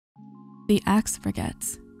The axe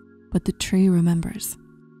forgets, but the tree remembers.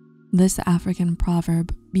 This African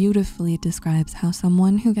proverb beautifully describes how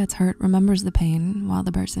someone who gets hurt remembers the pain, while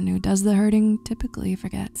the person who does the hurting typically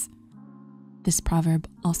forgets. This proverb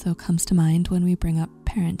also comes to mind when we bring up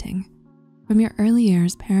parenting. From your early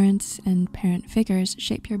years, parents and parent figures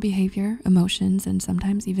shape your behavior, emotions, and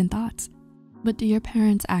sometimes even thoughts. But do your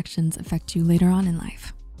parents' actions affect you later on in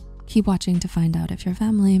life? Keep watching to find out if your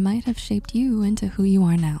family might have shaped you into who you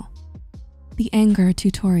are now. The anger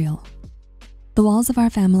tutorial. The walls of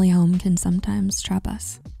our family home can sometimes trap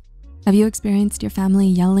us. Have you experienced your family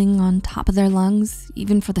yelling on top of their lungs,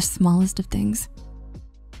 even for the smallest of things?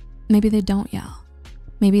 Maybe they don't yell.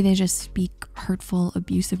 Maybe they just speak hurtful,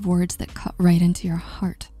 abusive words that cut right into your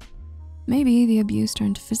heart. Maybe the abuse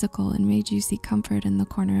turned physical and made you seek comfort in the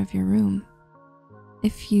corner of your room.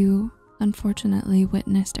 If you, unfortunately,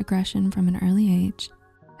 witnessed aggression from an early age,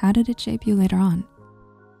 how did it shape you later on?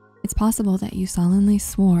 It's possible that you solemnly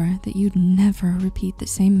swore that you'd never repeat the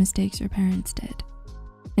same mistakes your parents did.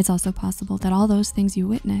 It's also possible that all those things you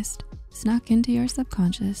witnessed snuck into your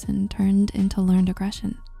subconscious and turned into learned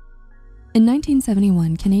aggression. In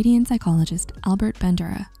 1971, Canadian psychologist Albert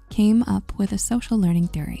Bandura came up with a social learning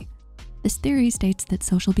theory. This theory states that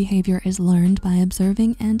social behavior is learned by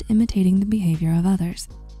observing and imitating the behavior of others.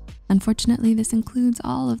 Unfortunately, this includes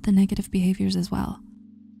all of the negative behaviors as well.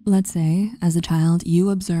 Let's say, as a child, you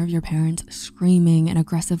observe your parents screaming and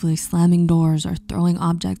aggressively slamming doors or throwing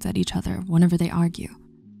objects at each other whenever they argue.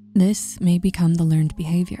 This may become the learned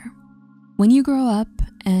behavior. When you grow up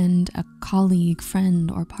and a colleague, friend,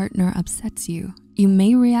 or partner upsets you, you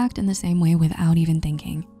may react in the same way without even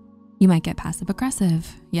thinking. You might get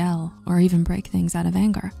passive-aggressive, yell, or even break things out of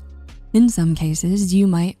anger. In some cases, you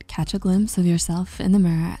might catch a glimpse of yourself in the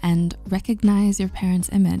mirror and recognize your parents'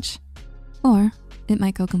 image. Or it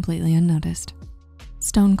might go completely unnoticed.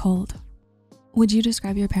 Stone cold. Would you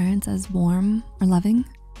describe your parents as warm or loving?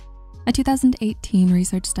 A 2018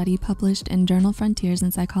 research study published in Journal Frontiers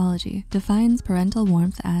in Psychology defines parental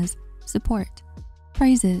warmth as support,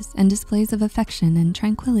 praises, and displays of affection and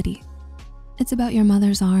tranquility. It's about your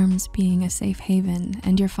mother's arms being a safe haven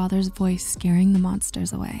and your father's voice scaring the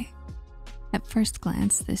monsters away. At first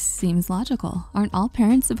glance, this seems logical. Aren't all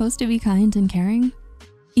parents supposed to be kind and caring?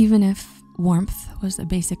 Even if warmth was a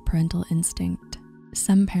basic parental instinct,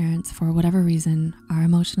 some parents, for whatever reason, are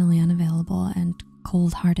emotionally unavailable and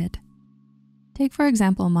cold-hearted. Take, for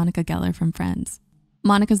example, Monica Geller from Friends.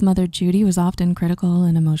 Monica's mother, Judy, was often critical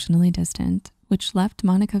and emotionally distant, which left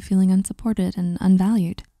Monica feeling unsupported and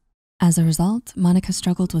unvalued. As a result, Monica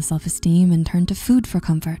struggled with self-esteem and turned to food for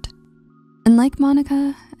comfort. And like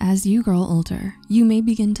Monica, as you grow older, you may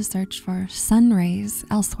begin to search for sun rays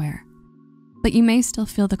elsewhere. But you may still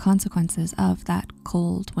feel the consequences of that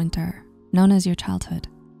cold winter, known as your childhood.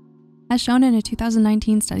 As shown in a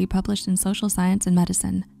 2019 study published in Social Science and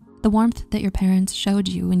Medicine, the warmth that your parents showed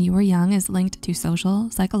you when you were young is linked to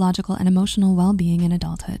social, psychological, and emotional well-being in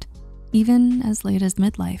adulthood, even as late as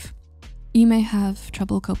midlife. You may have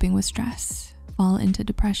trouble coping with stress, fall into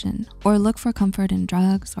depression, or look for comfort in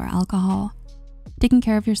drugs or alcohol. Taking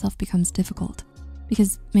care of yourself becomes difficult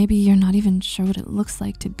because maybe you're not even sure what it looks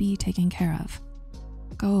like to be taken care of.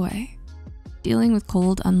 Go away. Dealing with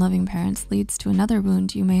cold, unloving parents leads to another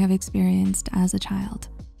wound you may have experienced as a child: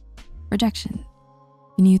 rejection.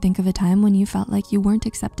 Can you think of a time when you felt like you weren't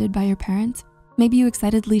accepted by your parents? Maybe you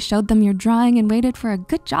excitedly showed them your drawing and waited for a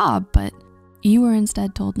good job, but you were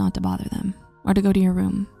instead told not to bother them or to go to your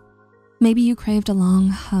room. Maybe you craved a long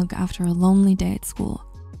hug after a lonely day at school,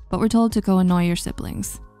 but were told to go annoy your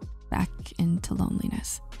siblings, back into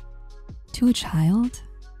loneliness. To a child,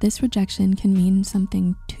 this rejection can mean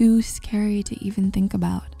something too scary to even think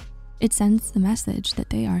about. It sends the message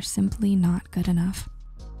that they are simply not good enough.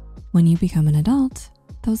 When you become an adult,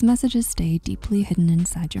 those messages stay deeply hidden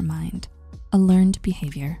inside your mind, a learned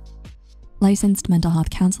behavior. Licensed mental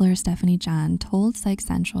health counselor Stephanie Jan told Psych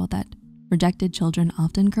Central that rejected children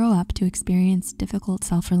often grow up to experience difficult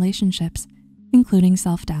self-relationships, including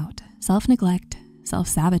self-doubt, self-neglect,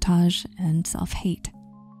 self-sabotage, and self-hate.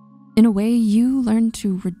 In a way, you learn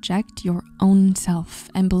to reject your own self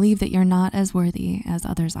and believe that you're not as worthy as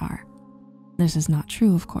others are. This is not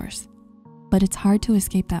true, of course, but it's hard to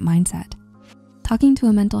escape that mindset. Talking to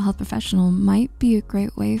a mental health professional might be a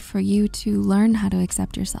great way for you to learn how to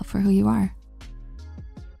accept yourself for who you are.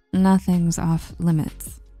 Nothing's off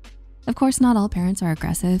limits. Of course, not all parents are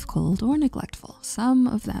aggressive, cold, or neglectful. Some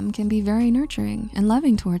of them can be very nurturing and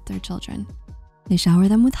loving toward their children. They shower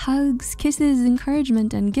them with hugs, kisses,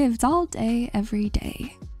 encouragement, and gifts all day, every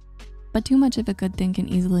day. But too much of a good thing can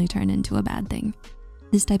easily turn into a bad thing.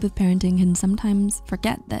 This type of parenting can sometimes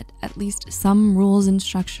forget that at least some rules and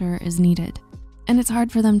structure is needed. And it's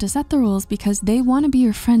hard for them to set the rules because they want to be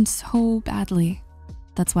your friend so badly.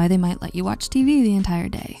 That's why they might let you watch TV the entire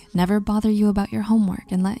day, never bother you about your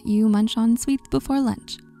homework, and let you munch on sweets before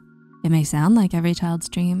lunch. It may sound like every child's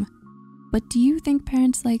dream, but do you think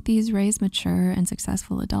parents like these raise mature and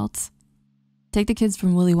successful adults? Take the kids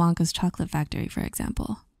from Willy Wonka's chocolate factory, for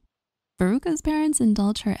example. Veruca's parents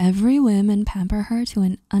indulge her every whim and pamper her to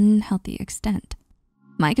an unhealthy extent.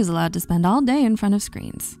 Mike is allowed to spend all day in front of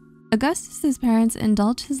screens. Augustus's parents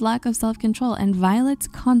indulge his lack of self-control, and Violet's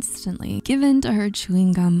constantly given to her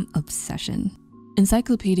chewing gum obsession.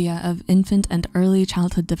 Encyclopedia of Infant and Early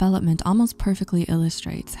Childhood Development almost perfectly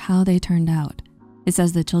illustrates how they turned out. It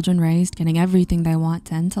says the children raised getting everything they want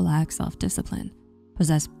tend to lack self-discipline,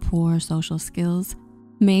 possess poor social skills,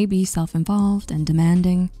 may be self-involved and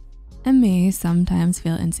demanding, and may sometimes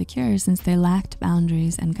feel insecure since they lacked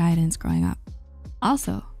boundaries and guidance growing up.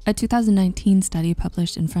 Also, a 2019 study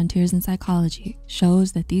published in Frontiers in Psychology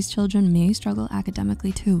shows that these children may struggle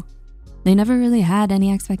academically too. They never really had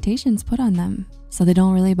any expectations put on them, so they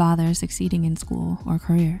don't really bother succeeding in school or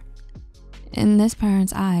career. In this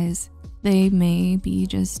parent's eyes, they may be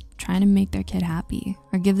just trying to make their kid happy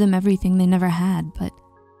or give them everything they never had, but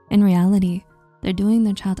in reality, they're doing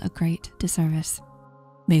their child a great disservice.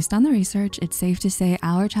 Based on the research, it's safe to say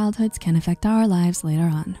our childhoods can affect our lives later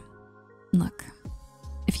on. Look,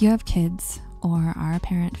 if you have kids or are a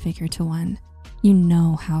parent figure to one, you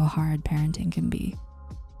know how hard parenting can be.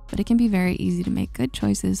 But it can be very easy to make good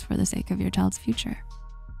choices for the sake of your child's future.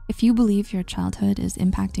 If you believe your childhood is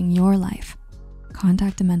impacting your life,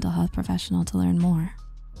 contact a mental health professional to learn more.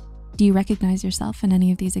 Do you recognize yourself in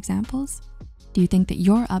any of these examples? Do you think that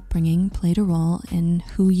your upbringing played a role in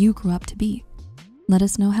who you grew up to be? Let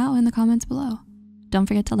us know how in the comments below. Don't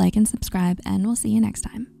forget to like and subscribe, and we'll see you next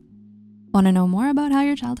time. Want to know more about how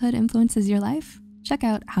your childhood influences your life? Check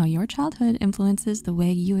out How Your Childhood Influences the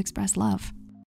Way You Express Love.